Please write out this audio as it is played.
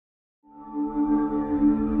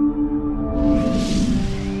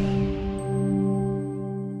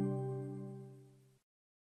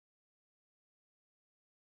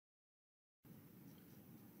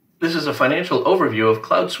This is a financial overview of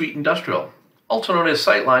CloudSuite Industrial, also known as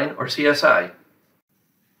SyteLine or CSI.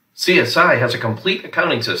 CSI has a complete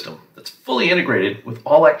accounting system that's fully integrated with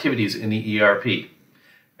all activities in the ERP.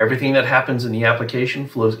 Everything that happens in the application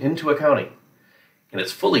flows into accounting, and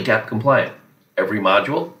it's fully GAAP compliant. Every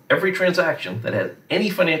module, every transaction that has any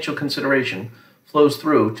financial consideration flows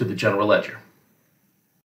through to the general ledger.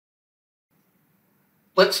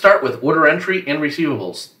 Let's start with order entry and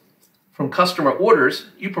receivables. From customer orders,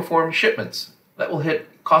 you perform shipments. That will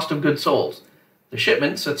hit cost of goods sold. The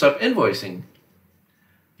shipment sets up invoicing.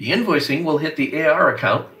 The invoicing will hit the AR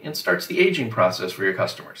account and starts the aging process for your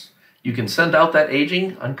customers. You can send out that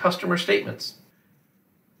aging on customer statements.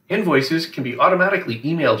 Invoices can be automatically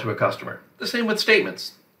emailed to a customer. The same with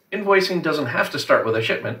statements. Invoicing doesn't have to start with a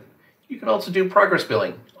shipment. You can also do progress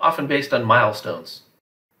billing, often based on milestones.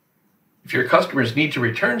 If your customers need to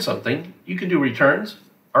return something, you can do returns,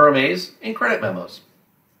 RMAs, and credit memos.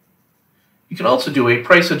 You can also do a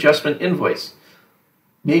price adjustment invoice.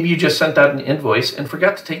 Maybe you just sent out an invoice and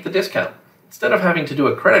forgot to take the discount. Instead of having to do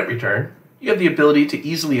a credit return, you have the ability to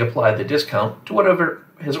easily apply the discount to whatever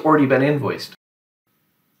has already been invoiced.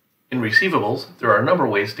 In receivables, there are a number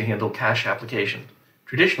of ways to handle cash application.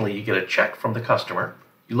 Traditionally, you get a check from the customer,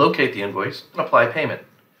 you locate the invoice, and apply payment.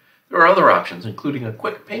 There are other options, including a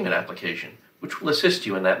quick payment application, which will assist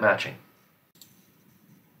you in that matching.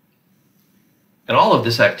 And all of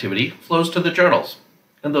this activity flows to the journals,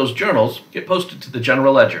 and those journals get posted to the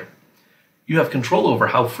general ledger. You have control over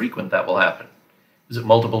how frequent that will happen. Is it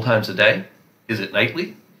multiple times a day? Is it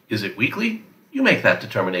nightly? Is it weekly? You make that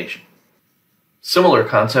determination. Similar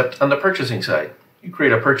concept on the purchasing side. You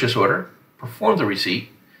create a purchase order, perform the receipt,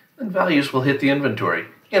 and values will hit the inventory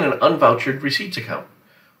and an unvouchered receipts account.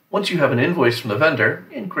 Once you have an invoice from the vendor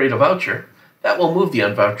and create a voucher, that will move the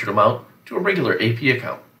unvouchered amount to a regular AP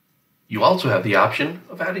account. You also have the option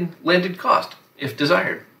of adding landed cost, if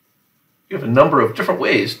desired. You have a number of different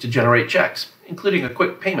ways to generate checks, including a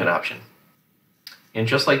quick payment option. And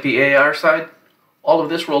just like the AR side, all of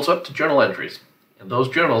this rolls up to journal entries, and those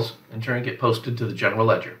journals in turn get posted to the general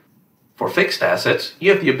ledger. For fixed assets,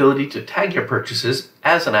 you have the ability to tag your purchases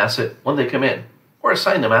as an asset when they come in, or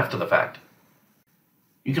assign them after the fact.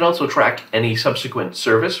 You can also track any subsequent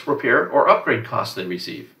service, repair, or upgrade costs they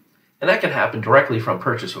receive, and that can happen directly from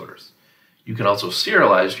purchase orders. You can also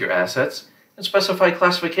serialize your assets and specify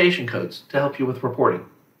classification codes to help you with reporting.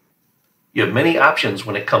 You have many options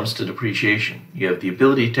when it comes to depreciation. You have the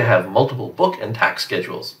ability to have multiple book and tax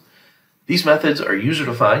schedules. These methods are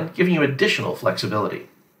user-defined, giving you additional flexibility.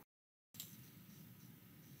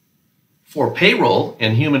 For payroll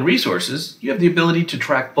and human resources, you have the ability to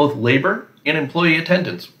track both labor and employee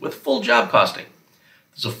attendance with full job costing.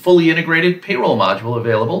 There's a fully integrated payroll module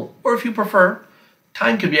available, or if you prefer,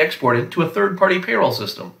 time can be exported to a third-party payroll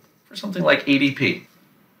system for something like ADP.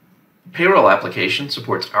 The payroll application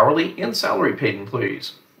supports hourly and salary paid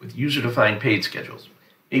employees with user-defined paid schedules.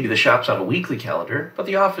 Maybe the shop's on a weekly calendar, but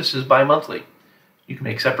the office is bi-monthly. You can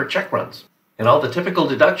make separate check runs, and all the typical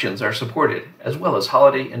deductions are supported, as well as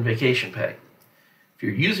holiday and vacation pay. If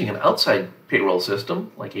you're using an outside payroll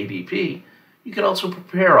system, like ADP, you can also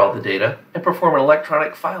prepare all the data and perform an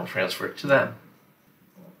electronic file transfer to them.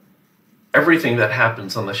 Everything that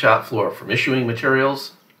happens on the shop floor, from issuing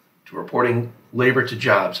materials to reporting labor to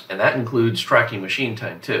jobs, and that includes tracking machine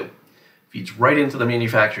time too, feeds right into the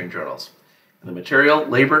manufacturing journals. And the material,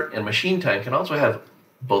 labor, and machine time can also have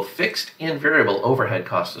both fixed and variable overhead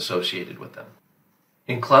costs associated with them.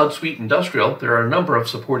 In CloudSuite Industrial, there are a number of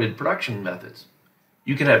supported production methods.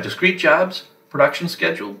 You can have discrete jobs, production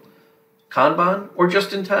schedule, Kanban, or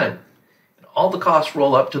just in time. And all the costs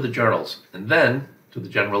roll up to the journals and then to the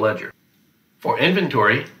general ledger. For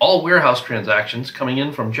inventory, all warehouse transactions coming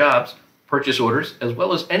in from jobs, purchase orders, as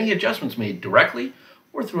well as any adjustments made directly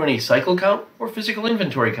or through any cycle count or physical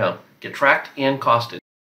inventory count get tracked and costed.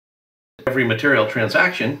 Every material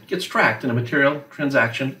transaction gets tracked in a material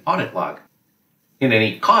transaction audit log. And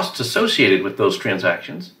any costs associated with those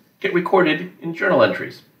transactions get recorded in journal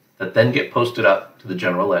entries that then get posted up to the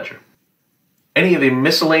general ledger. Any of the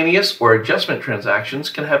miscellaneous or adjustment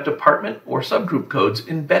transactions can have department or subgroup codes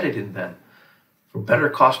embedded in them for better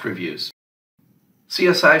cost reviews.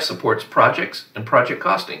 CSI supports projects and project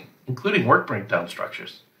costing, including work breakdown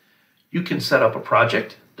structures. You can set up a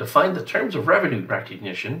project, define the terms of revenue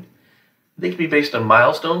recognition. They can be based on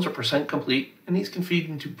milestones or percent complete, and these can feed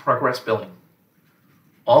into progress billing.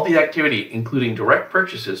 All the activity, including direct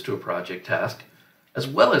purchases to a project task, as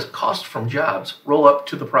well as costs from jobs, roll up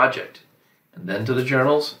to the project, and then to the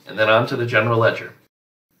journals, and then on to the general ledger.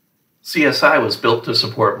 CSI was built to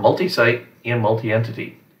support multi-site and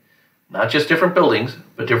multi-entity. Not just different buildings,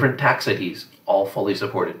 but different tax IDs, all fully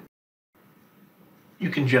supported. You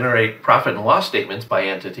can generate profit and loss statements by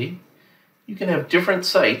entity. You can have different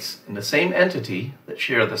sites in the same entity that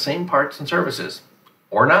share the same parts and services,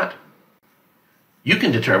 or not. You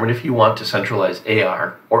can determine if you want to centralize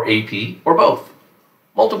AR or AP or both.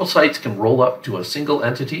 Multiple sites can roll up to a single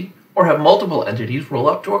entity or have multiple entities roll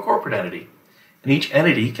up to a corporate entity. And each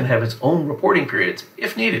entity can have its own reporting periods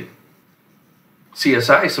if needed.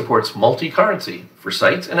 CSI supports multi-currency for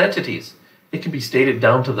sites and entities. It can be stated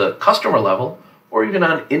down to the customer level or even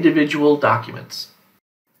on individual documents.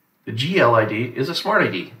 The GL ID is a smart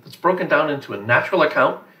ID that's broken down into a natural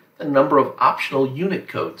account and a number of optional unit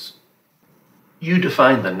codes. You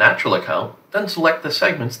define the natural account, then select the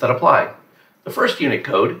segments that apply. The first unit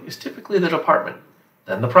code is typically the department,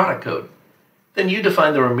 then the product code. Then you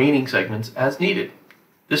define the remaining segments as needed.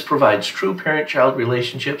 This provides true parent-child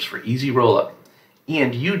relationships for easy roll-up,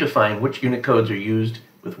 and you define which unit codes are used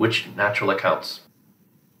with which natural accounts.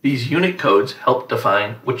 These unit codes help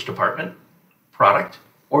define which department, product,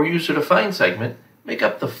 or user-defined segment make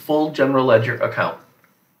up the full general ledger account.